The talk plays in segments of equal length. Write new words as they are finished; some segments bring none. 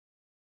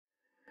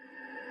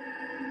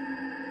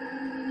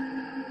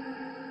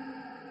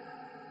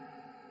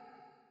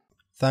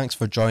Thanks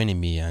for joining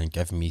me and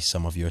giving me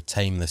some of your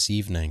time this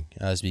evening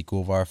as we go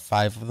over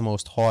 5 of the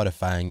most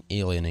horrifying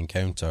alien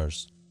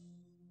encounters.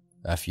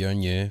 If you're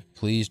new,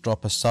 please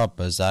drop a sub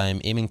as I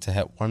am aiming to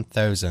hit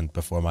 1000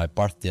 before my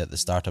birthday at the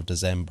start of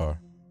December.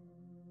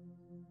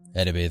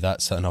 Anyway,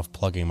 that's enough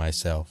plugging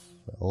myself.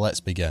 Let's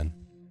begin.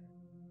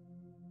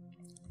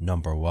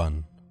 Number 1.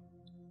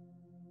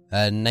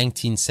 In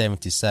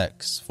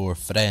 1976, 4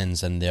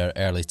 friends in their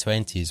early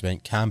 20s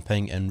went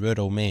camping in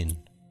rural Maine.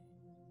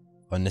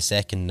 On the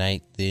second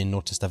night, they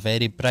noticed a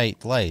very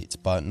bright light,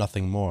 but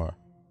nothing more.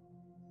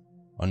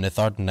 On the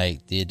third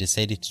night, they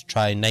decided to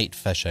try night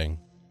fishing.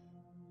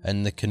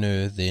 In the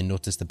canoe, they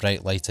noticed the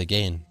bright light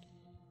again.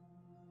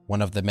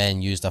 One of the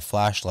men used a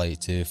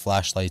flashlight to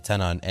flashlight in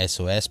an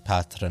SOS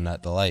pattern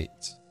at the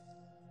light.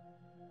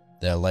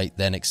 The light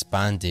then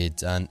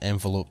expanded and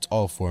enveloped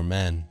all 4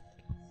 men.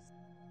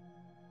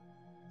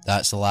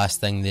 That's the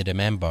last thing they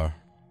remember.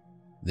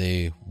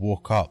 They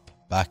woke up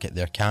back at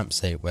their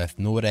campsite with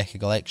no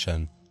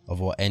recollection of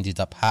what ended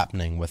up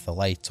happening with the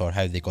light or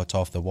how they got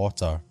off the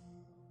water.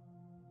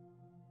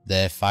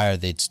 The fire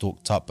they'd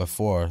stoked up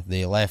before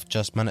they left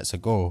just minutes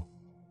ago,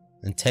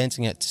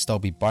 intending it to still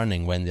be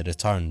burning when they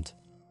returned,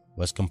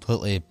 was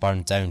completely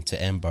burned down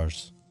to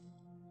embers.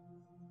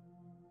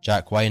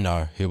 Jack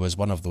Weiner, who was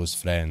one of those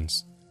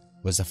friends,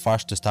 was the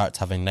first to start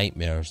having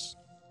nightmares.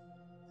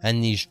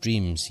 In these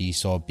dreams, he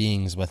saw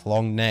beings with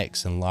long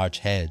necks and large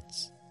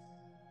heads.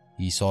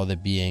 He saw the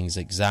beings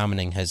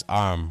examining his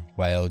arm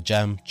while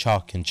Jim,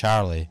 Chuck and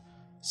Charlie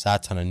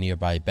sat on a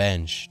nearby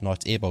bench,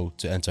 not able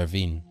to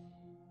intervene.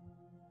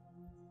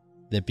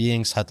 The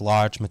beings had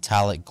large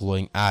metallic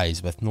glowing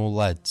eyes with no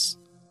lids,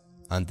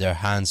 and their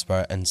hands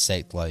were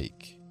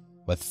insect-like.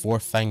 With 4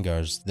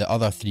 fingers, the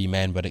other 3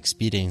 men were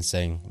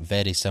experiencing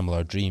very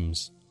similar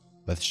dreams,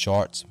 with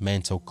short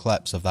mental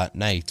clips of that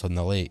night on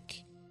the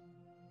lake.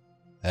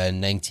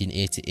 In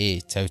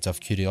 1988, out of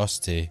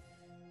curiosity,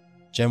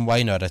 Jim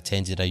Weiner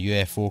attended a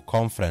UFO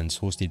conference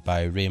hosted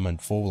by Raymond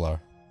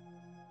Fowler.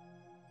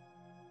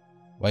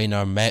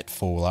 Weiner met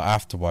Fowler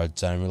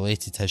afterwards and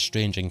related his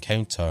strange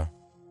encounter.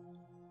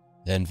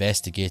 The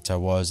investigator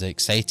was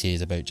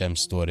excited about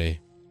Jim's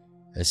story,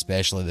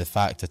 especially the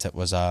fact that it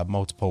was a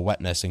multiple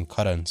witness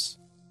occurrence.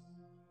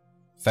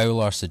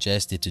 Fowler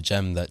suggested to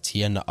Jim that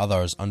he and the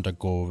others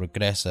undergo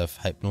regressive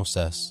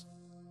hypnosis.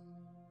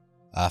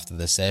 After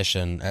the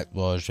session, it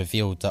was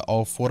revealed that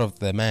all 4 of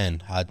the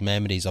men had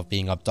memories of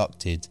being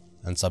abducted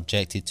and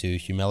subjected to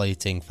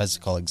humiliating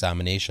physical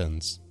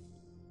examinations,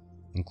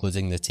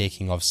 including the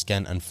taking of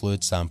skin and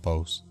fluid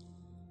samples.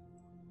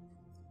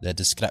 The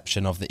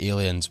description of the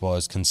aliens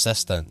was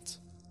consistent.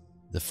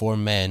 The 4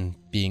 men,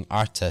 being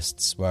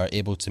artists, were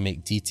able to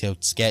make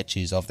detailed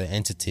sketches of the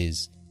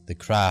entities, the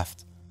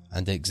craft,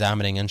 and the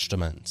examining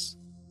instruments.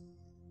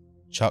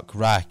 Chuck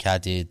Rack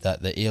added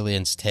that the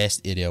aliens'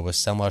 test area was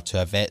similar to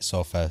a vet's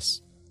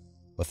office,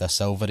 with a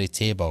silvery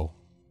table.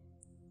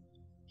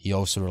 He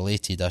also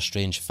related a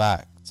strange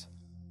fact.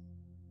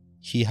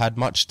 He had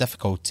much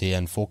difficulty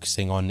in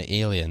focusing on the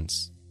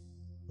aliens.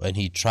 When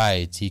he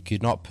tried, he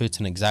could not put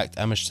an exact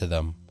image to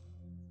them.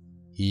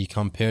 He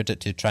compared it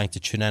to trying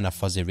to tune in a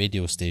fuzzy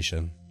radio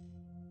station.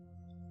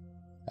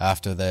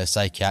 After the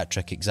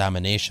psychiatric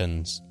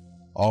examinations,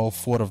 all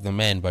 4 of the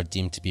men were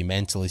deemed to be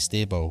mentally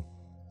stable,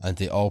 and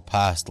they all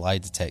passed lie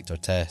detector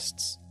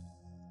tests.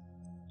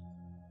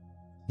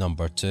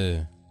 Number 2.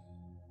 In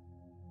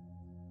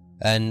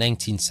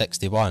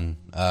 1961,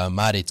 a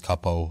married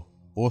couple,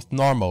 both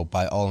normal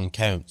by all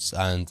accounts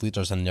and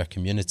leaders in their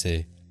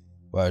community,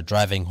 were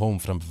driving home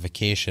from a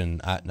vacation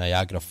at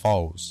Niagara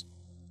Falls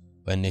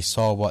when they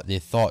saw what they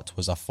thought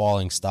was a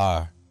falling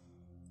star,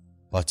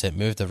 but it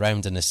moved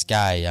around in the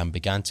sky and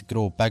began to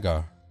grow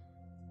bigger.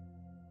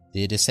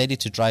 They decided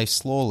to drive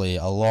slowly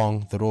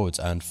along the road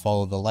and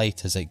follow the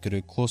light as it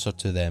grew closer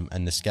to them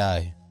in the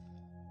sky,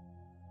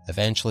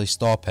 eventually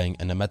stopping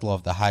in the middle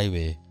of the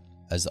highway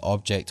as the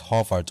object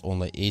hovered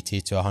only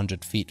 80 to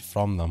 100 feet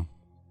from them.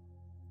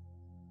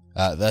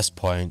 At this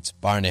point,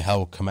 Barney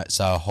Hill commits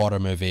a horror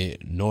movie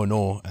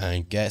no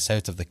and gets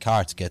out of the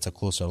car to get a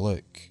closer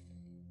look.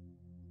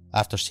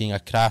 After seeing a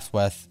craft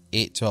with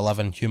 8 to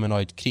 11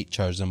 humanoid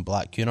creatures in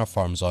black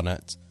uniforms on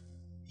it,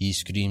 he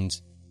screamed,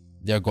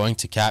 "They're going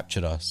to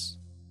capture us,"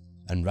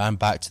 and ran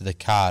back to the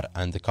car,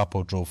 and the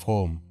couple drove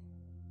home.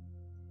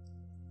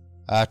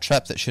 A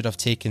trip that should have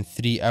taken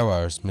 3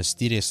 hours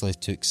mysteriously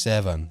took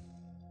 7.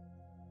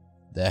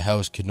 The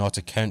Hills could not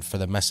account for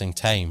the missing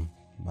time.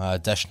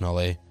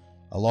 Additionally,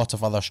 a lot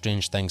of other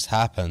strange things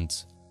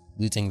happened,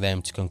 leading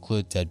them to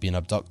conclude they had been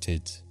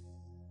abducted.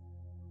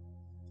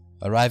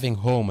 Arriving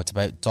home at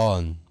about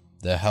dawn,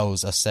 the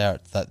Hills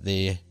assert that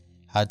they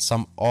had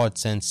some odd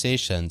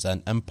sensations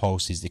and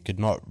impulses they could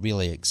not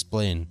really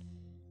explain.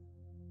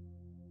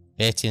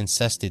 Betty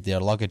insisted their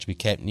luggage be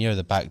kept near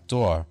the back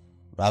door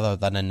rather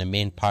than in the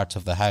main part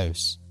of the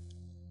house.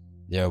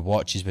 Their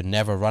watches would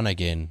never run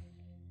again.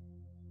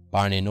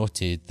 Barney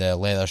noted the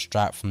leather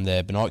strap from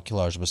the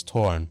binoculars was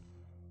torn,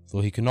 though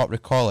he could not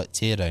recall it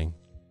tearing.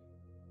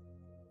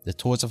 The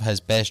toes of his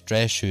best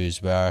dress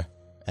shoes were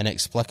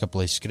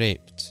inexplicably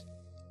scraped.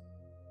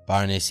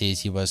 Barney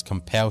says he was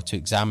compelled to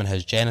examine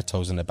his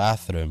genitals in the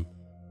bathroom,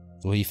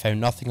 though he found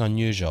nothing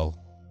unusual.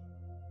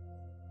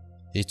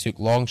 They took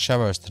long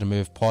showers to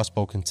remove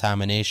possible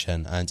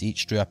contamination and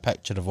each drew a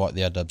picture of what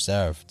they had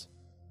observed.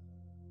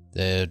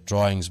 The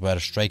drawings were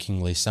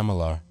strikingly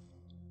similar.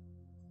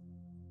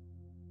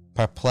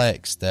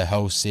 Perplexed, the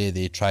Hills say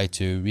they tried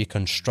to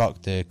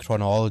reconstruct the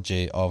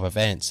chronology of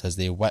events as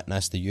they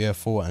witnessed the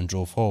UFO and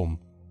drove home,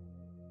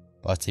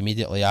 but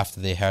immediately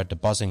after they heard the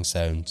buzzing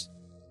sound,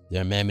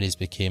 their memories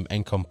became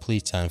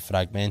incomplete and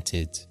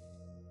fragmented.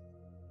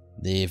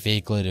 They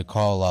vaguely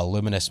recall a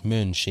luminous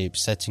moon shape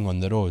sitting on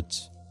the road.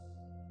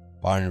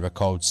 Barney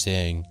recalled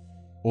saying,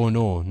 "Oh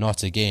no,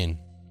 not again."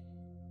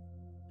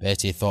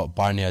 Betty thought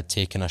Barney had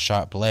taken a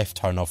sharp left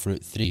turn off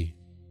Route 3.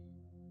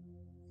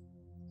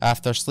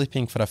 After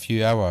sleeping for a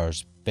few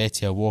hours,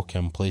 Betty awoke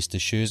and placed the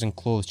shoes and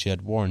clothes she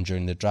had worn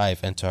during the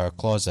drive into her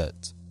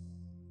closet,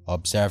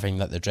 observing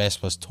that the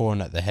dress was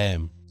torn at the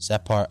hem,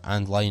 zipper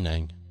and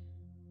lining.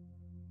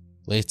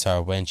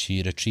 Later, when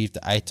she retrieved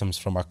the items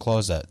from her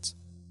closet,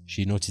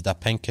 she noted a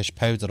pinkish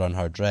powder on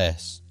her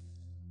dress.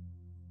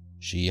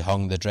 She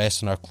hung the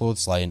dress on her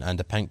clothesline and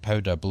the pink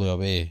powder blew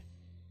away,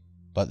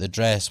 but the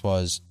dress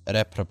was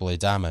irreparably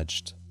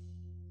damaged.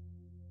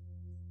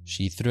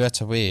 She threw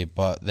it away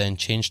but then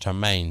changed her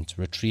mind,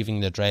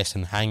 retrieving the dress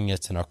and hanging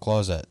it in her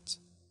closet.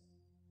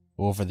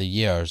 Over the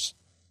years,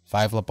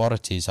 5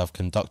 laboratories have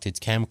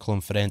conducted chemical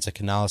and forensic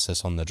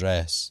analysis on the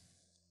dress.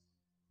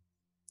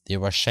 There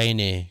were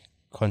shiny,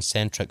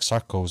 concentric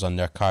circles on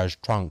their car's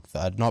trunk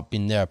that had not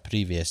been there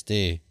previous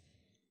day.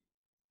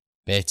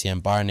 Betty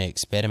and Barney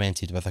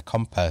experimented with a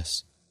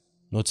compass,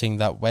 noting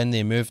that when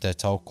they moved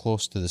it all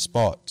close to the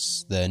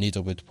spots, the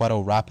needle would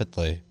whirl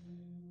rapidly,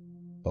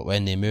 but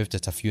when they moved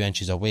it a few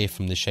inches away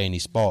from the shiny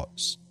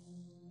spots,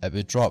 it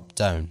would drop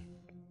down.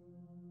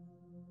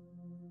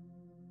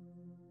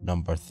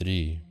 Number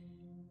 3.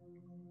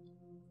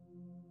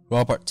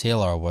 Robert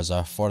Taylor was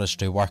a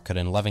forestry worker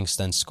in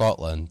Livingston,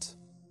 Scotland.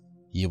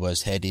 He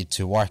was headed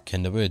to work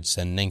in the woods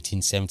in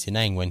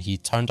 1979 when he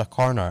turned a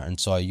corner and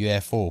saw a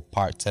UFO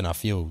parked in a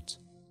field.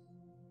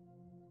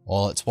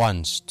 All at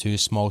once, 2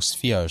 small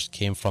spheres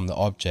came from the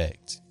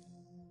object.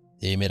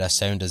 They made a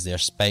sound as their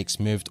spikes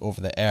moved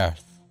over the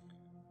earth.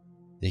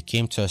 They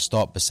came to a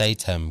stop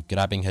beside him,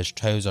 grabbing his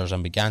trousers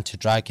and began to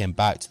drag him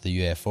back to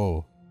the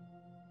UFO.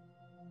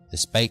 The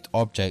spiked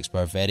objects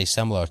were very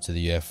similar to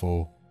the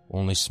UFO,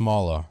 only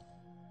smaller.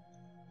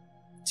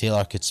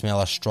 Taylor could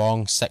smell a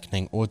strong,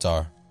 sickening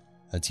odour,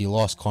 and he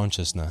lost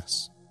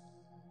consciousness.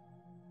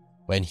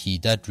 When he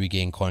did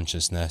regain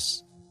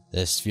consciousness,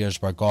 the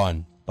spheres were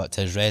gone, but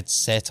his red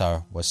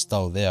setter was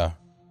still there.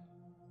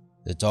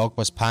 The dog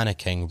was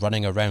panicking,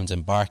 running around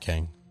and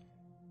barking.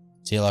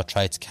 Taylor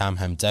tried to calm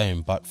him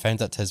down, but found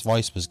that his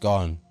voice was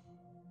gone.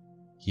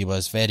 He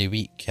was very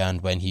weak,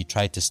 and when he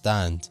tried to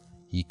stand,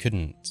 he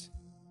couldn't.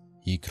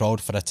 He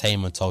crawled for a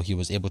time until he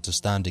was able to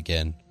stand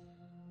again.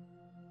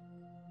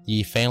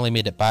 He finally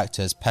made it back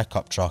to his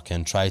pickup truck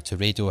and tried to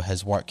radio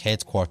his work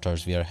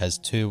headquarters via his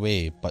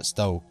two-way, but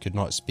still could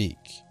not speak.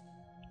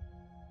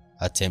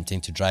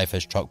 Attempting to drive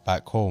his truck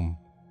back home,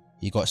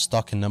 he got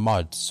stuck in the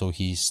mud, so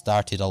he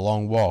started a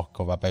long walk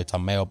of about a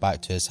mile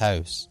back to his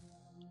house.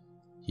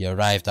 He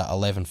arrived at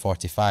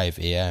 11:45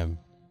 a.m.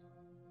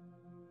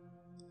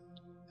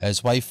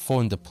 His wife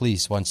phoned the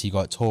police once he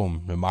got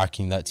home,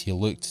 remarking that he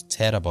looked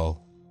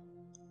terrible.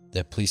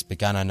 The police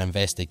began an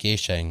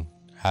investigation,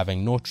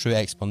 having no true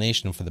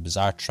explanation for the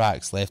bizarre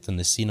tracks left on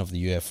the scene of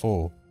the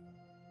UFO.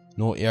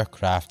 No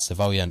aircraft,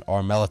 civilian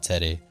or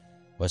military,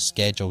 was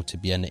scheduled to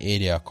be in the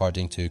area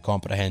according to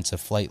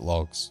comprehensive flight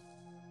logs.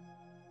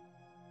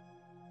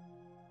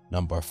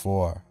 Number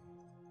 4.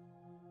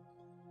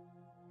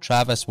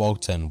 Travis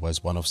Walton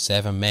was one of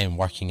 7 men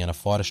working in a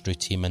forestry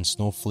team in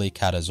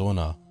Snowflake,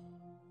 Arizona.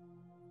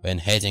 When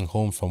heading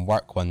home from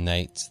work one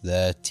night,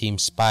 the team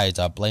spied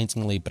a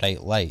blindingly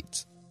bright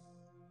light.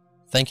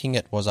 Thinking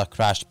it was a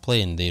crashed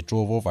plane, they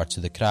drove over to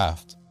the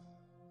craft.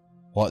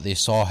 What they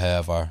saw,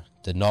 however,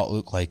 did not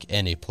look like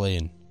any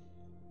plane.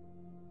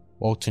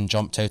 Walton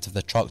jumped out of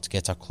the truck to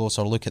get a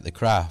closer look at the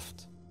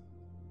craft.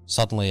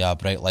 Suddenly, a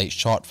bright light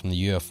shot from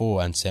the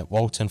UFO and sent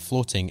Walton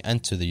floating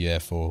into the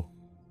UFO.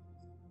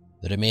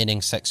 The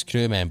remaining 6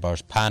 crew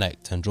members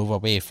panicked and drove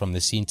away from the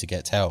scene to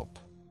get help.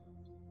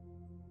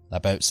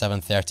 About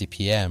 7:30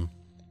 p.m,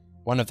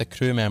 one of the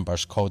crew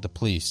members called the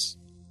police.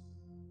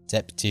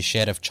 Deputy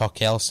Sheriff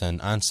Chuck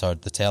Elson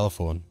answered the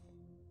telephone.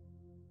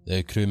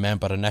 The crew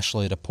member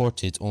initially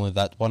reported only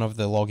that one of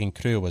the logging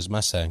crew was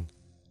missing.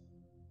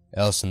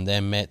 Elson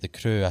then met the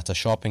crew at a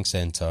shopping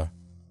centre.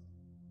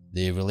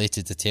 They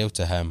related the tale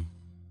to him,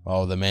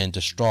 all the men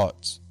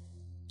distraught,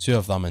 2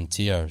 of them in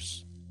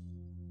tears.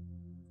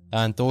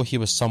 And though he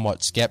was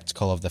somewhat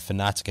sceptical of the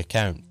fanatic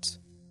account,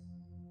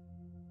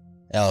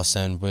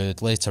 Ellison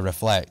would later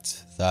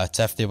reflect that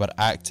if they were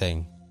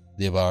acting,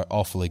 they were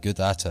awfully good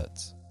at it.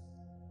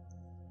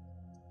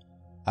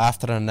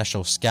 After an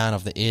initial scan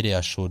of the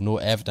area showed no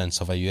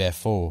evidence of a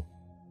UFO,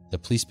 The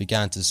police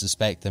began to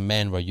suspect the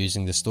men were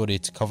using the story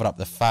to cover up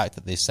the fact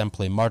that they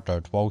simply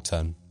murdered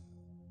Walton.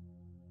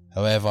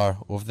 However,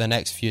 over the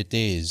next few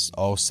days,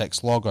 all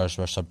 6 loggers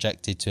were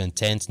subjected to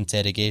intense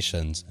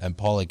interrogations and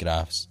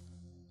polygraphs,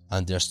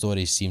 and their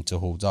stories seemed to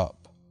hold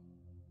up.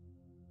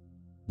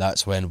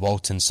 That's when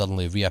Walton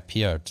suddenly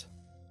reappeared.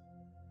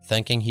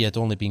 Thinking he had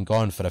only been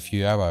gone for a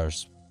few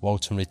hours,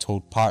 Walton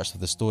retold parts of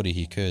the story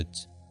he could.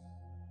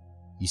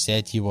 He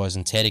said he was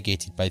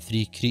interrogated by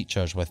 3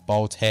 creatures with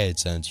bald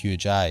heads and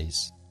huge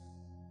eyes.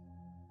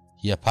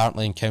 He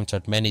apparently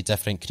encountered many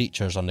different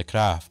creatures on the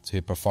craft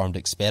who performed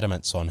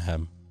experiments on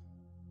him.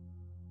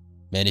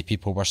 Many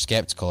people were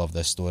skeptical of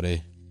this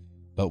story,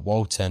 but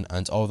Walton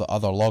and all the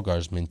other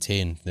loggers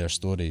maintained their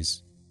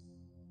stories.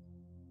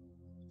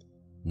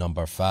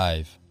 Number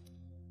 5.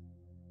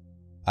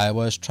 I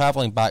was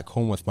travelling back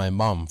home with my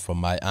mum from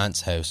my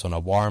aunt's house on a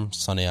warm,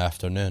 sunny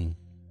afternoon.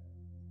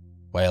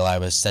 While I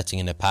was sitting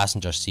in the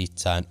passenger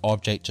seat, an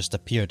object just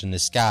appeared in the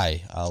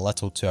sky a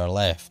little to our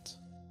left.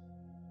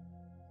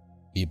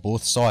 We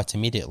both saw it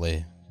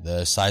immediately.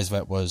 The size of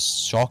it was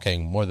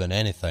shocking more than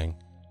anything.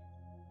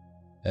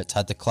 It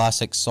had the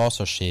classic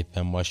saucer shape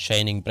and was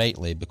shining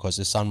brightly because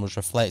the sun was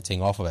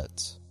reflecting off of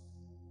it.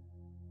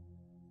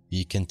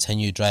 We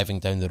continued driving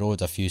down the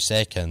road a few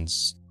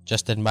seconds,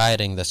 just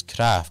admiring this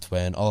craft,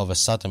 when all of a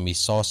sudden we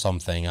saw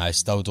something I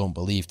still don't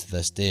believe to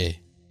this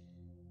day.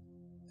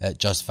 It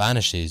just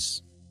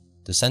vanishes,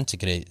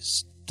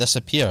 disintegrates,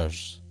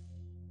 disappears,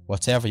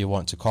 whatever you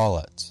want to call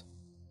it.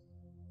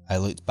 I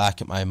looked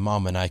back at my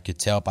mum and I could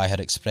tell by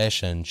her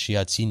expression she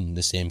had seen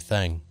the same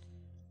thing.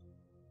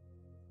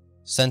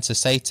 Since the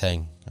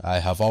sighting, I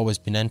have always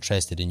been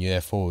interested in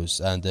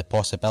UFOs and the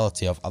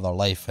possibility of other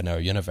life in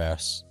our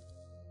universe.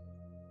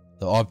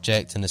 The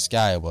object in the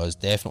sky was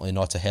definitely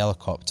not a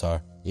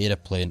helicopter,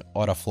 aeroplane,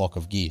 or a flock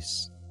of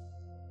geese.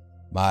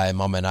 My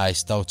mum and I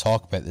still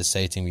talk about the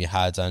sighting we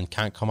had and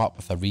can't come up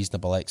with a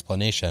reasonable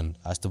explanation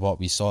as to what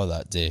we saw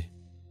that day.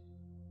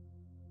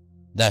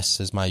 This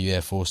is my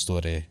UFO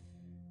story,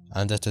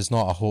 and it is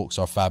not a hoax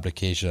or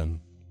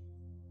fabrication.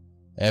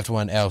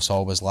 Everyone else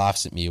always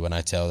laughs at me when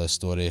I tell this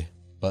story,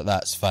 but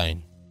that's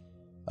fine.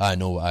 I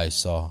know what I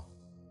saw.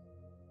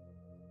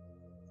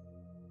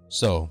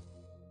 So,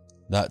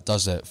 that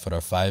does it for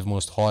our 5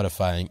 most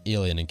horrifying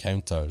alien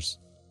encounters.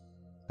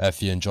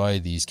 If you enjoy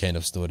these kind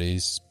of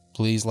stories,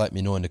 please let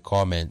me know in the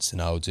comments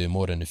and I'll do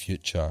more in the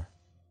future.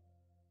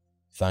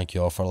 Thank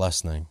you all for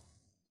listening.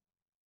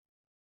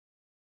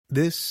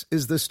 This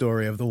is the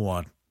story of the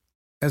one.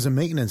 As a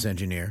maintenance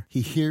engineer,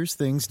 he hears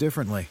things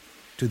differently.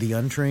 To the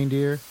untrained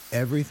ear,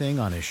 everything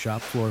on his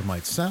shop floor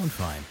might sound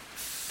fine,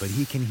 but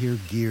he can hear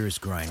gears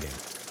grinding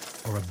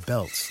or a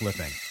belt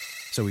slipping.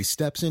 So he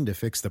steps in to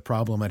fix the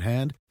problem at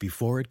hand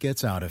before it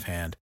gets out of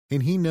hand.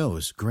 And he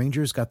knows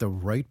Grainger's got the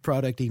right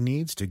product he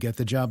needs to get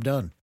the job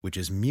done, which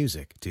is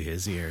music to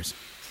his ears.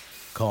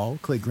 Call,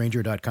 click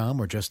Grainger.com,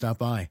 or just stop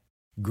by.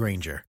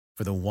 Grainger,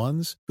 for the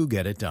ones who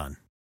get it done.